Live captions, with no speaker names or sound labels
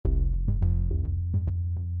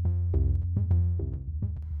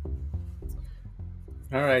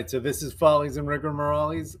All right, so this is Follies and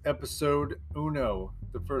Rigmaroles, episode uno,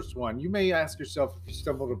 the first one. You may ask yourself if you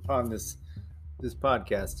stumbled upon this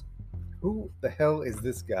podcast, who the hell is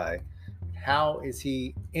this guy? How is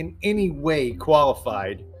he in any way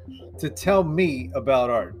qualified to tell me about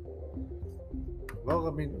art? Well,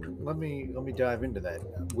 let me dive into that.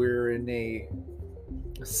 We're in a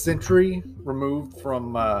century removed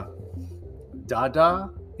from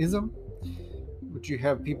Dadaism, which you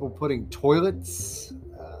have people putting toilets,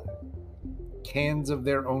 cans of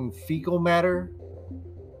their own fecal matter,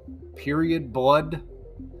 period blood.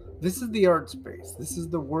 This is the art space. This is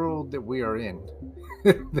the world that we are in.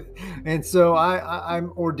 And so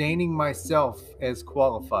I'm ordaining myself as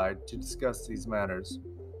qualified to discuss these matters.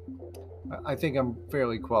 I think I'm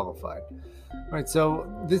fairly qualified. All right, so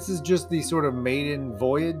this is just the sort of maiden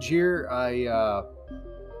voyage here. I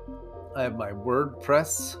have my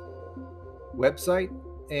WordPress website,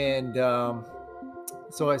 and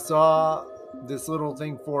so I saw this little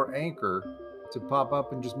thing for Anchor to pop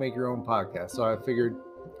up and just make your own podcast. So I figured,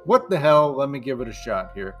 what the hell? Let me give it a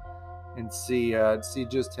shot here and see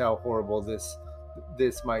just how horrible this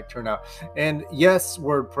might turn out. And yes,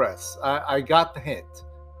 WordPress. I got the hint.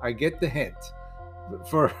 I get the hint.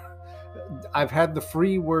 I've had the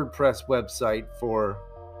free WordPress website for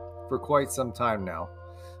quite some time now.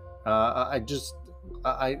 I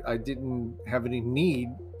didn't have any need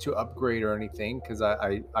to upgrade or anything because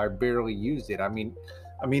I barely used it. I mean,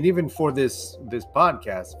 even for this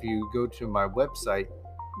podcast, if you go to my website,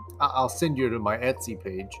 I'll send you to my Etsy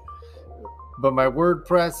page. But my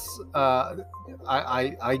WordPress,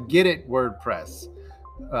 I get it. WordPress.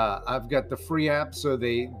 I've got the free app, so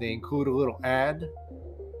they include a little ad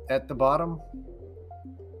at the bottom,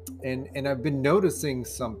 and I've been noticing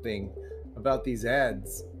something about these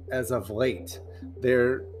ads as of late.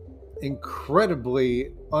 They're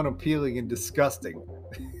incredibly unappealing and disgusting.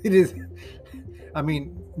 It is. I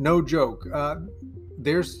mean, no joke.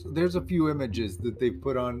 There's a few images that they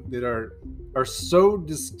put on that are so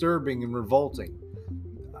disturbing and revolting.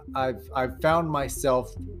 I've found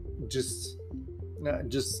myself just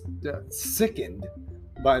sickened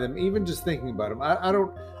by them, even just thinking about them. I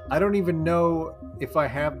don't even know if I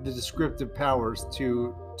have the descriptive powers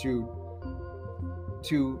to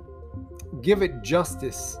give it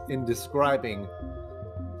justice in describing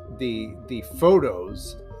the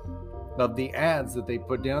photos of the ads that they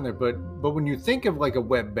put down there. But when you think of like a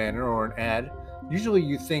web banner or an ad, usually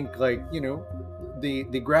you think like,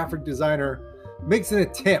 the graphic designer makes an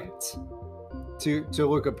attempt to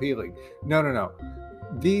look appealing. No.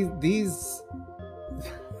 These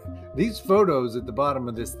photos at the bottom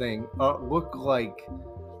of this thing look like,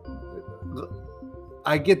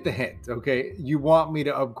 I get the hint. Okay, you want me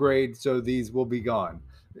to upgrade, so these will be gone.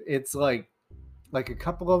 It's like a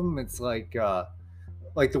couple of them. It's like the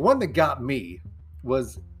one that got me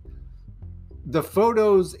was the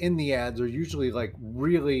photos in the ads are usually like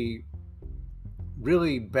really,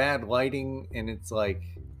 really bad lighting, and it's like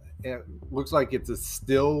it looks like it's a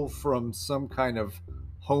still from some kind of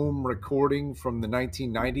home recording from the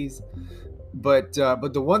 1990s. But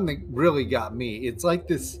the one that really got me, it's like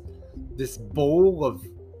this bowl of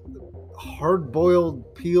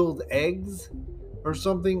hard-boiled peeled eggs or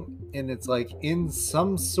something, and it's like in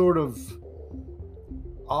some sort of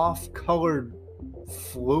off-colored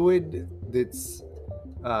fluid that's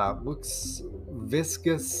looks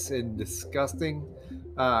viscous and disgusting,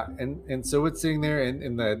 and so it's sitting there,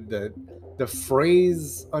 and the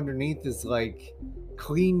phrase underneath is like,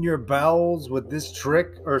 clean your bowels with this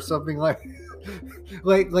trick or something like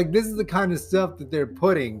like this is the kind of stuff that they're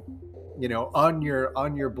putting on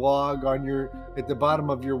your blog, at the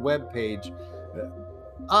bottom of your web page,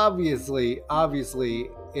 obviously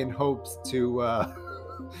in hopes to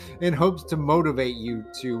motivate you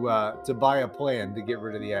to buy a plan to get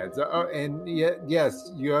rid of the ads. And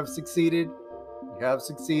yes, you have succeeded.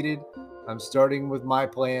 I'm starting with my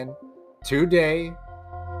plan today.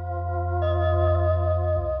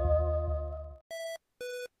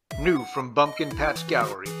 New from Bumpkin Patch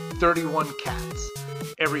Gallery, 31 cats.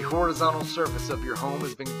 Every horizontal surface of your home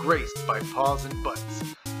has been graced by paws and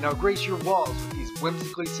butts. Now grace your walls with these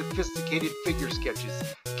whimsically sophisticated figure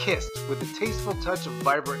sketches, kissed with a tasteful touch of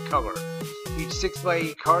vibrant color. Each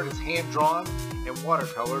 6x8 card is hand-drawn and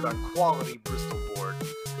watercolored on quality Bristol board.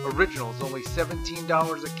 Originals only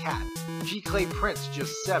 $17 a cat. G-Clay prints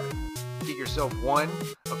just $7. Get yourself one,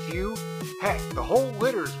 a few, heck, the whole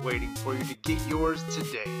litter's waiting for you to get yours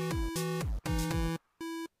today.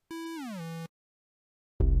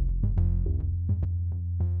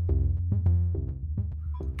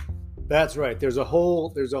 That's right. There's a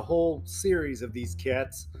whole series of these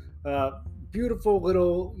cats. beautiful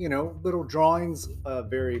little, little drawings,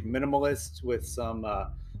 very minimalist with some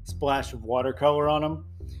splash of watercolor on them.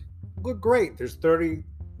 Look great. There's 30,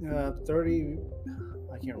 I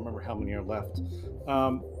can't remember how many are left,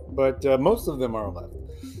 but most of them are left.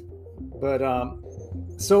 But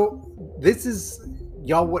so this is,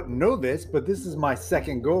 y'all wouldn't know this, but this is my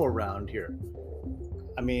second go around here.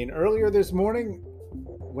 I mean, earlier this morning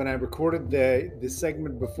when I recorded the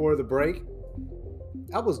segment before the break,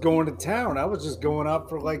 I was going to town. I was just going out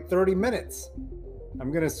for like 30 minutes.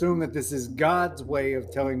 I'm going to assume that this is God's way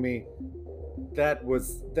of telling me that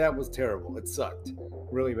was terrible. It sucked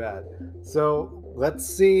really bad. So let's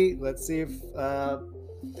see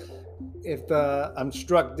if I'm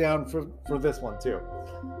struck down for this one too.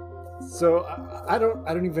 So I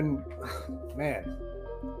don't even, man,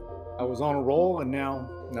 I was on a roll, and now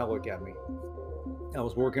look at me. I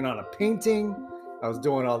was working on a painting. I was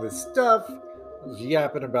doing all this stuff. I was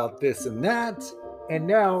yapping about this and that. And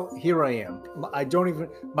now here I am.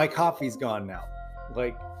 My coffee's gone now.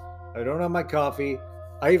 Like, I don't have my coffee.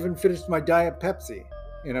 I even finished my Diet Pepsi,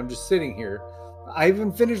 and I'm just sitting here. I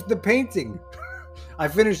even finished the painting. I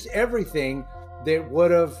finished everything that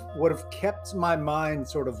would have kept my mind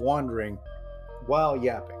sort of wandering while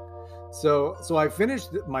yapping. So I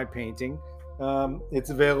finished my painting. It's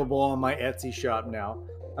available on my Etsy shop now.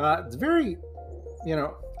 It's very,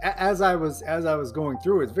 as I was going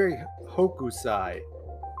through, it's very hokusai.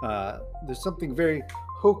 There's something very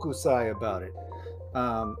hokusai about it.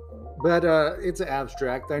 But it's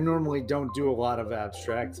abstract. I normally don't do a lot of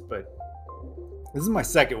abstracts, but this is my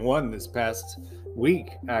second one this past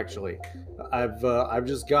week. Actually, I've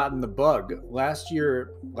just gotten the bug. Last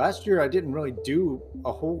year I didn't really do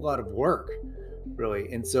a whole lot of work,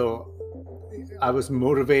 really, and so I was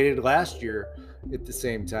motivated last year at the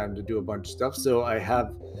same time to do a bunch of stuff. So I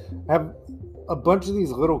have a bunch of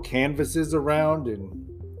these little canvases around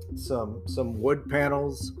and some wood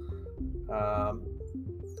panels.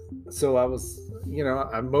 So I was,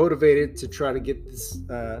 I'm motivated to try to get this,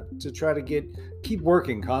 keep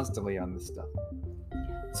working constantly on this stuff.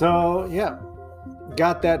 So yeah,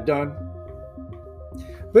 got that done.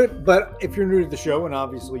 But if you're new to the show, and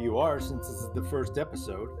obviously you are, since this is the first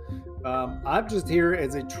episode, I'm just here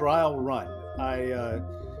as a trial run.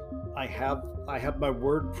 I have my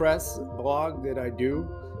WordPress blog that I do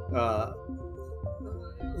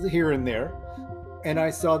here and there, and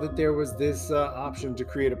I saw that there was this option to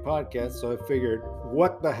create a podcast, so I figured,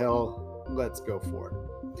 what the hell, let's go for it.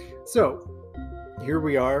 So here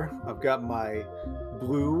we are. I've got my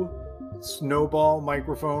blue snowball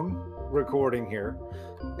microphone recording here,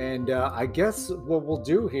 and I guess what we'll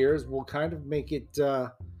do here is we'll kind of make it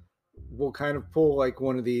we'll kind of pull like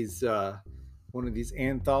one of these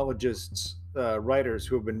anthologists, writers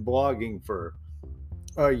who have been blogging for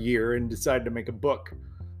a year and decide to make a book.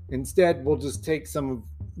 Instead, we'll just take some of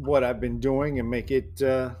what I've been doing and make it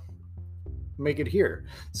here.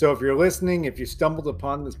 So if you're listening, if you stumbled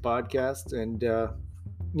upon this podcast and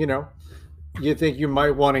you think you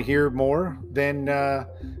might want to hear more, then I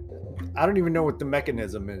don't even know what the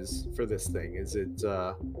mechanism is for this thing. Is it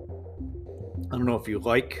I don't know if you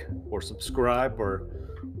like or subscribe or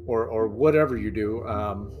whatever you do.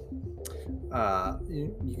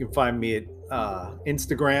 You can find me at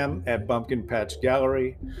Instagram at Bumpkin Patch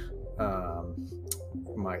Gallery.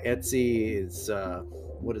 My Etsy is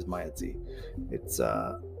what is my Etsy? It's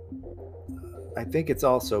I think it's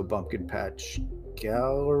also Bumpkin Patch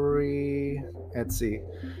Gallery Etsy.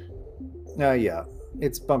 Yeah,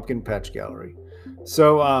 it's Bumpkin Patch Gallery.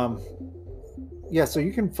 So yeah, so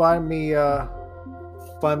you can find me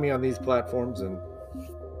on these platforms and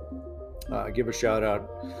give a shout out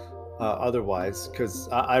otherwise, because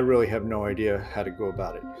I really have no idea how to go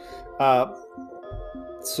about it.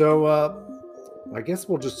 So I guess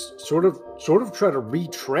we'll just sort of try to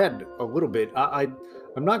retread a little bit. I'm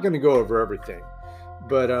not going to go over everything,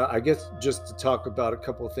 but I guess just to talk about a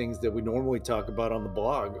couple of things that we normally talk about on the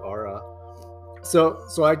blog are so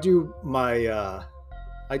I do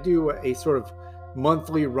a sort of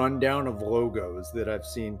monthly rundown of logos that I've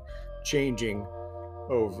seen changing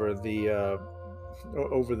over the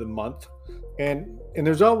month, and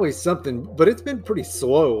there's always something, but it's been pretty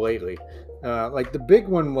slow lately. Like the big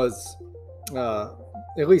one was,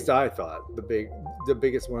 at least I thought the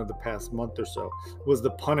biggest one of the past month or so was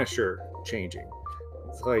the Punisher changing.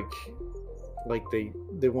 It's like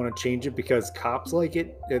they want to change it because cops like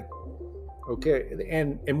it. Okay,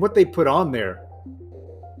 and what they put on there,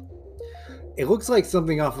 it looks like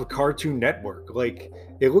something off of Cartoon Network. Like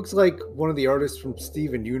it looks like one of the artists from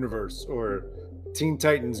Steven Universe or Teen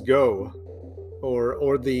Titans Go,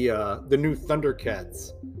 or the new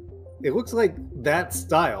Thundercats. it looks like that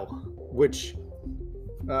style, which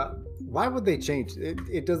why would they change it?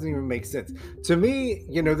 It doesn't even make sense to me.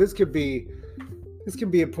 This could be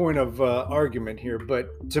a point of argument here,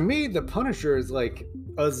 but to me, the Punisher is like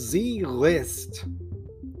a Z-list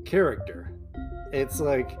character. It's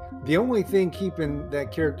like the only thing keeping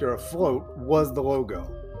that character afloat was the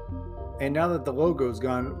logo, and now that the logo's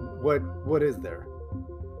gone, what is there?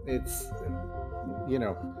 It's you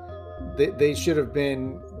know they should have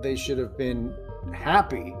been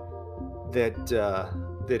happy that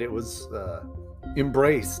that it was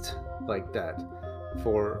embraced like that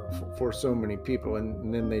for so many people,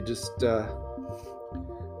 and then they just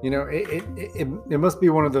it must be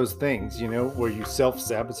one of those things, where you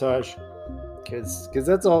self-sabotage, because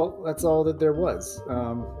that's all that there was,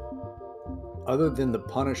 other than the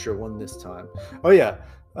Punisher one this time. Oh yeah.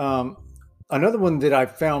 um, Another one that I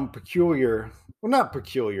found peculiar, well, not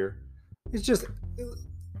peculiar, it's just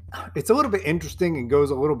it's a little bit interesting and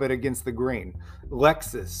goes a little bit against the grain.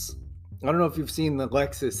 Lexus. I don't know if you've seen the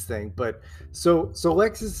Lexus thing, but so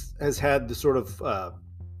Lexus has had the sort of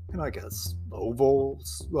like a oval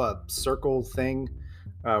circle thing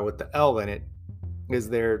with the L in it is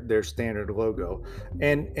their standard logo,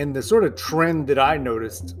 and the sort of trend that I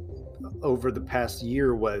noticed over the past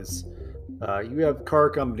year was you have car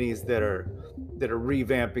companies that are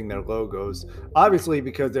revamping their logos, obviously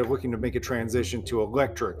because they're looking to make a transition to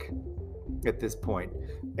electric at this point,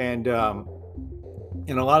 and a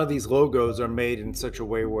lot of these logos are made in such a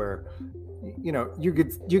way where you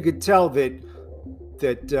could tell that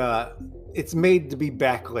it's made to be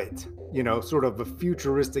backlit, sort of a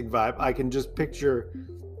futuristic vibe. I can just picture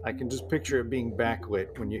it being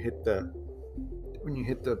backlit when you hit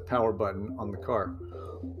the power button on the car.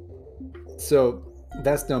 So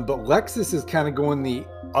that's done, but Lexus is kind of going the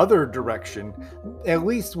other direction, at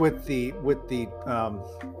least with the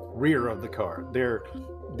rear of the car.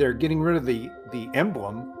 They're getting rid of the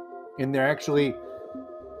emblem, and they're actually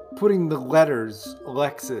putting the letters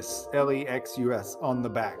Lexus, Lexus, on the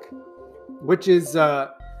back, which is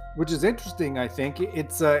interesting. I think it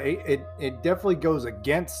definitely goes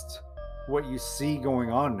against what you see going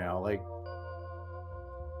on now. Like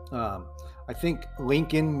I think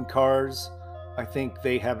Lincoln cars, I think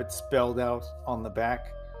they have it spelled out on the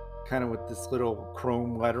back, kind of with this little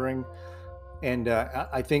chrome lettering, and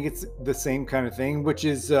I think it's the same kind of thing, which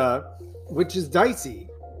is dicey,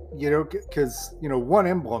 because one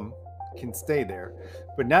emblem can stay there,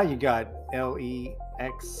 but now you got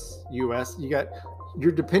Lexus.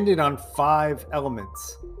 You're dependent on 5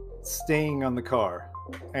 elements staying on the car,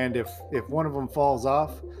 and if one of them falls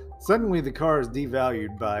off, suddenly the car is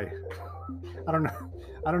devalued by I don't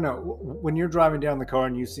know. When you're driving down the car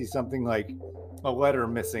and you see something like a letter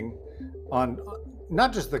missing on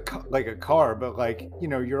not just like a car, but like,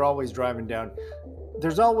 you're always driving down.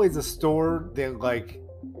 There's always a store that like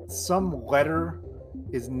some letter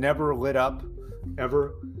is never lit up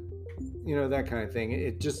ever, that kind of thing.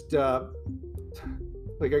 It just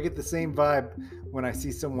like I get the same vibe when I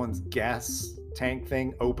see someone's gas tank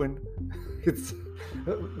thing open. It's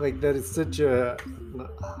like that is such a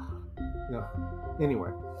no.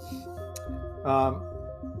 Anyway,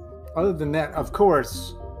 other than that, of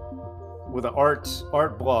course, with an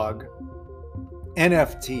art blog,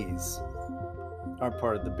 NFTs are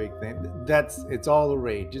part of the big thing. It's all the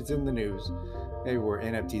rage. It's in the news everywhere,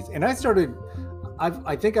 NFTs. And I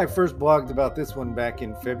think I first blogged about this one back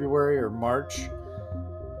in February or March.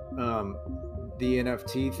 The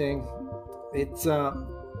NFT thing. It's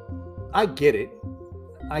I get it.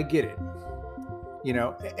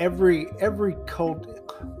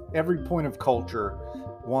 Every point of culture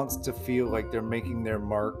wants to feel like they're making their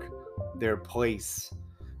mark, their place,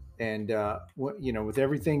 and with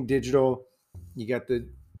everything digital, you got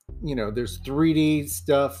there's 3D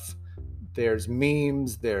stuff, there's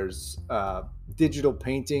memes, there's digital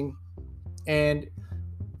painting, and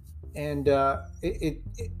it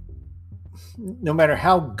no matter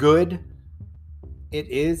how good it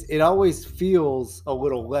is, it always feels a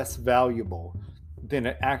little less valuable than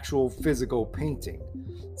an actual physical painting.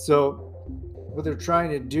 So what they're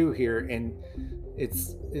trying to do here, and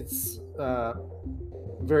it's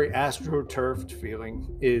very astroturfed feeling,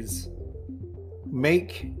 is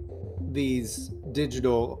make these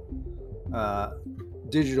digital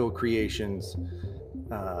creations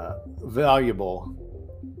valuable,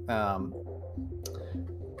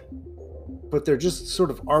 but they're just sort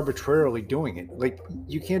of arbitrarily doing it. Like,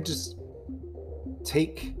 you can't just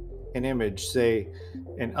take an image, say,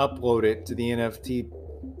 and upload it to the NFT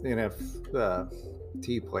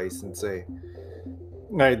place and say,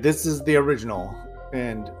 all right, this is the original,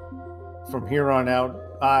 and from here on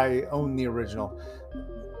out, I own the original.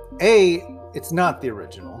 A, it's not the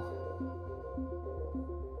original.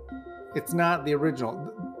 It's not the original.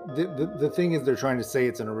 The thing is, they're trying to say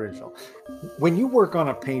it's an original. When you work on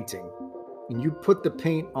a painting and you put the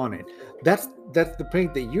paint on it, that's the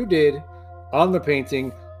paint that you did on the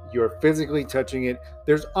painting. You're physically touching it.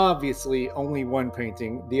 There's obviously only one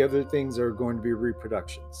painting. The other things are going to be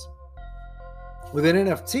reproductions. With an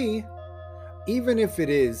NFT, even if it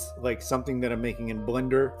is like something that I'm making in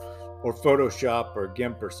Blender or Photoshop or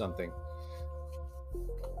GIMP or something,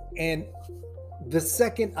 and the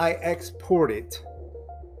second I export it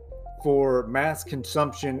for mass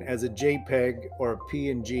consumption as a JPEG or a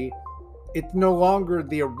PNG, it's no longer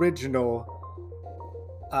the original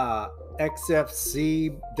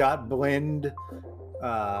xfc.blend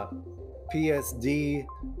PSD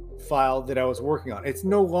file that I was working on. It's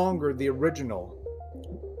no longer the original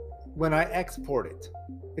when I export it.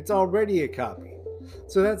 It's already a copy.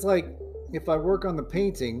 So that's like if I work on the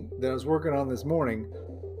painting that I was working on this morning,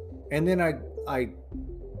 and then I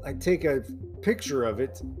take a picture of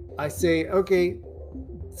it, I say, okay,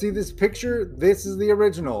 see this picture? This is the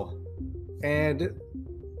original. And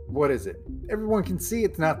what is it? Everyone can see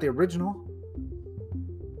it's not the original.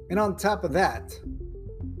 And on top of that,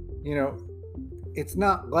 you know, it's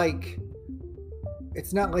not like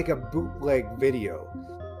a bootleg video.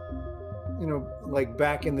 You know, like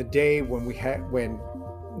back in the day when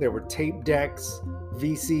there were tape decks,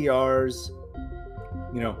 VCRs,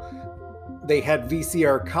 you know, they had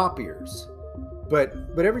VCR copiers. But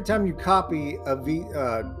every time you copy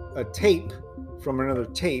a tape from another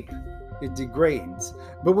tape, it degrades.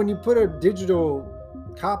 But when you put a digital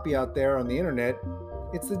copy out there on the internet,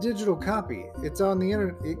 it's the digital copy. It's on the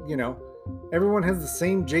internet. You know, everyone has the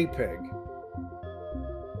same JPEG.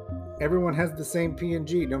 Everyone has the same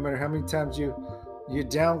PNG. No matter how many times you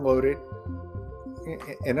download it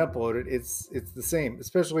and upload it, it's the same.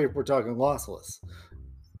 Especially if we're talking lossless.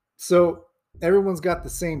 So everyone's got the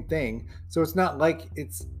same thing. So it's not like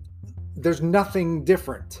there's nothing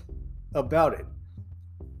different about it.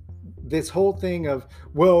 This whole thing of,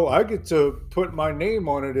 well, I get to put my name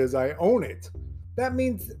on it as I own it. That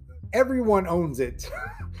means everyone owns it.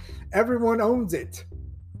 Everyone owns it.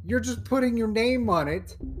 You're just putting your name on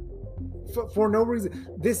it for no reason.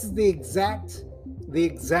 This is the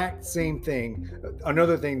exact same thing.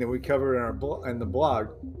 Another thing that we covered in the blog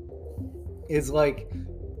is like,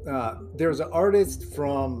 there's an artist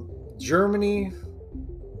from Germany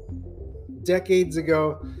decades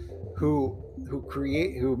ago who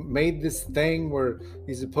made this thing where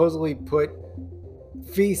he supposedly put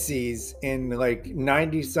feces in like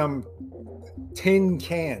 90 some tin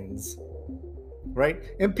cans, right?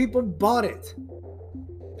 And people bought it.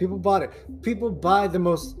 People buy the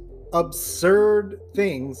most absurd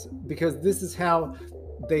things because this is how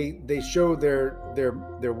they show their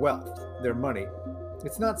wealth, their money.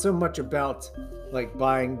 It's not so much about like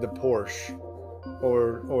buying the Porsche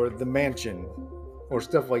or the mansion or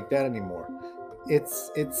stuff like that anymore. It's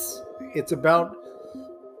about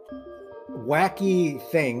wacky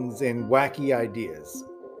things and wacky ideas.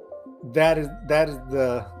 That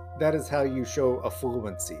is how you show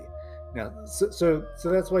affluency. Now, so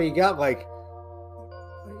that's why you got like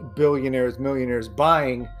billionaires, millionaires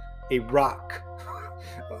buying a rock,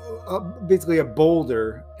 basically a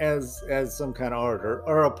boulder as some kind of art,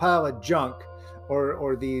 or a pile of junk,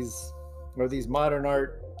 or these modern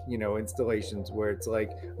art, you know, installations where it's like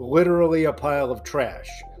literally a pile of trash,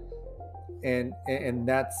 and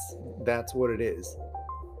that's what it is.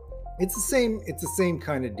 It's the same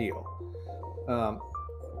kind of deal.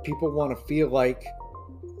 People want to feel like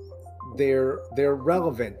they're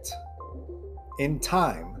relevant in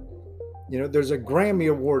time. You know, there's a Grammy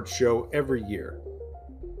Award show every year.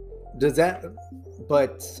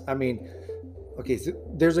 But I mean, okay, so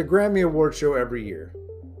there's a Grammy Award show every year.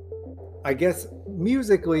 I guess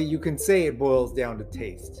musically you can say it boils down to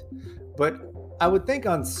taste, but I would think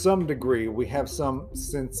on some degree we have some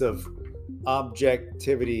sense of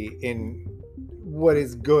objectivity in what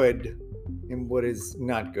is good and what is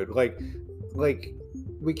not good. Like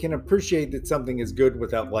we can appreciate that something is good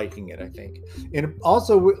without liking it, I think. And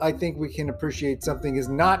also I think we can appreciate something is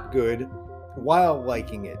not good while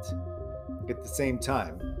liking it at the same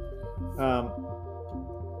time.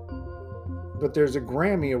 But there's a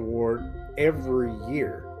Grammy Award every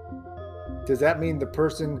year. Does that mean the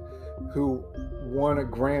person who won a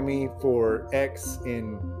Grammy for X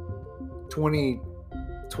in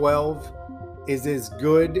 2012 is as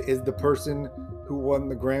good as the person who won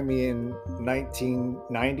the Grammy in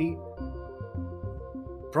 1990?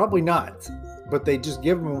 Probably not. but they just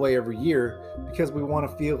give them away every year because we want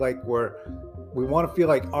to feel like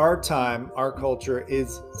our time, our culture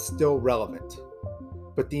is still relevant.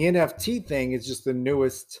 But the NFT thing is just the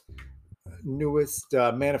newest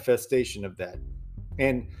manifestation of that.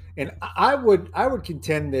 And I would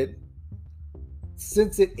contend that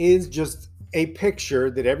since it is just a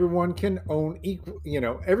picture that everyone can own,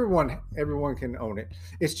 everyone can own it.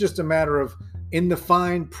 It's just a matter of, in the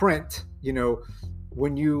fine print,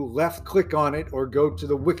 when you left click on it or go to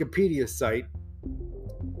the Wikipedia site,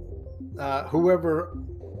 whoever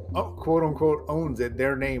quote unquote owns it,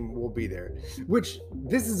 their name will be there. Which,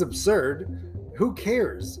 this is absurd. Who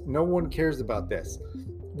cares? No one cares about this.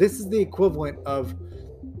 This is the equivalent of,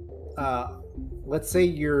 let's say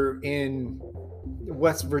you're in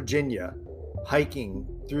West Virginia hiking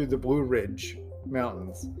through the Blue Ridge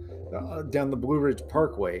Mountains, down the Blue Ridge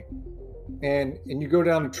Parkway, and you go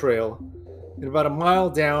down a trail, and about a mile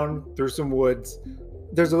down through some woods,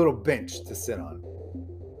 there's a little bench to sit on.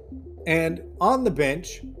 And on the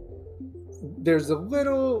bench, there's a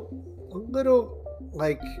little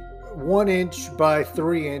like 1 inch by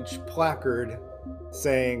 3 inch placard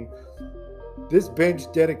saying, "This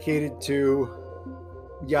bench dedicated to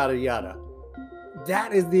yada yada."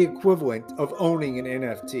 That is the equivalent of owning an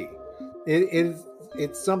NFT.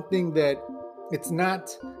 It's something that it's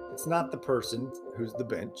not the person who's the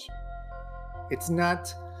bench. It's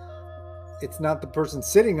not the person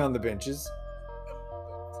sitting on the benches.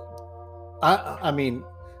 I mean,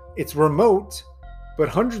 it's remote, but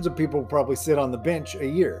hundreds of people probably sit on the bench a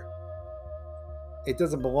year. It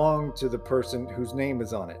doesn't belong to the person whose name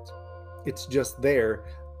is on it. It's just there.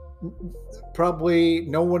 Probably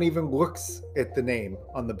no one even looks at the name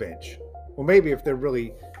on the bench. Well, maybe if they're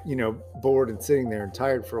really, bored and sitting there and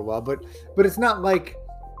tired for a while, but it's not like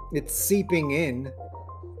it's seeping in,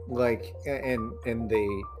 like, and they,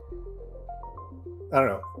 I don't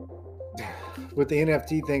know. With the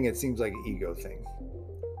NFT thing, it seems like an ego thing.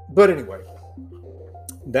 But anyway,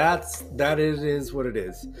 that is what it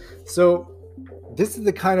is. So this is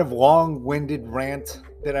the kind of long-winded rant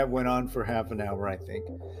that I went on for half an hour, I think.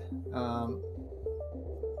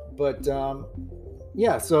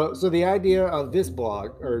 Yeah, so the idea of this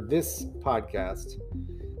blog or this podcast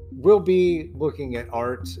will be looking at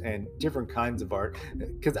art and different kinds of art.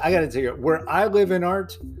 Because I got to tell you, where I live in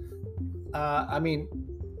art, I mean,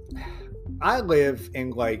 I live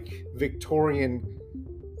in like Victorian,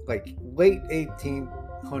 like late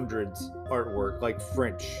 1800s artwork, like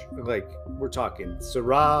French, like we're talking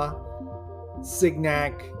Seurat,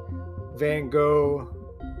 Signac, Van Gogh,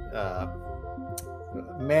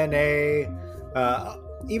 Manet,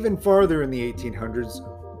 even farther in the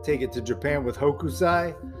 1800s, take it to Japan with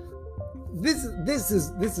Hokusai. This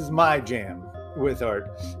is my jam with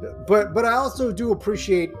art, but I also do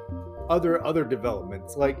appreciate other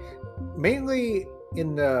developments, like mainly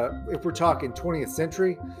if we're talking 20th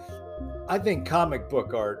century, I think comic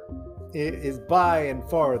book art is by and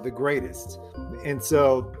far the greatest. And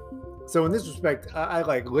so in this respect, I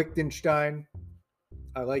like Lichtenstein.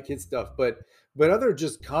 I like his stuff, but other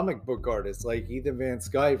just comic book artists like Ethan Van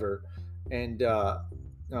Sciver and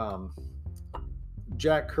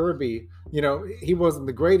Jack Kirby, he wasn't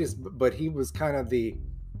the greatest, but he was kind of the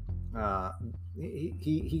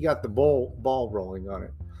he got the ball rolling on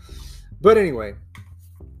it. But anyway,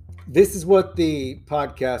 this is what the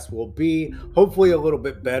podcast will be. Hopefully a little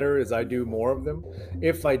bit better as I do more of them,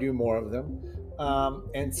 if I do more of them.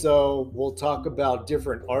 And so we'll talk about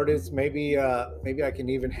different artists. Maybe I can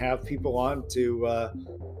even have people on to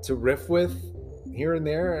riff with here and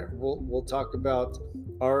there. We'll talk about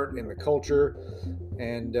art and the culture,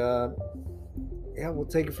 and yeah, we'll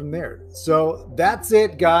take it from there. So that's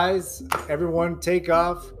it, guys. Everyone take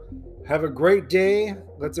off. Have a great day.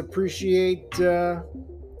 Let's appreciate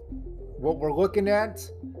what we're looking at,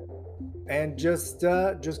 and just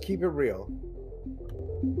keep it real.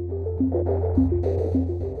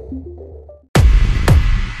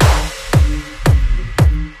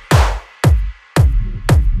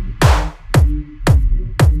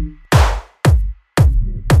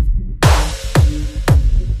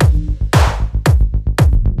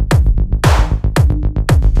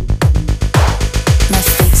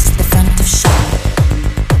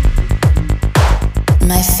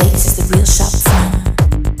 My face is the real shop front.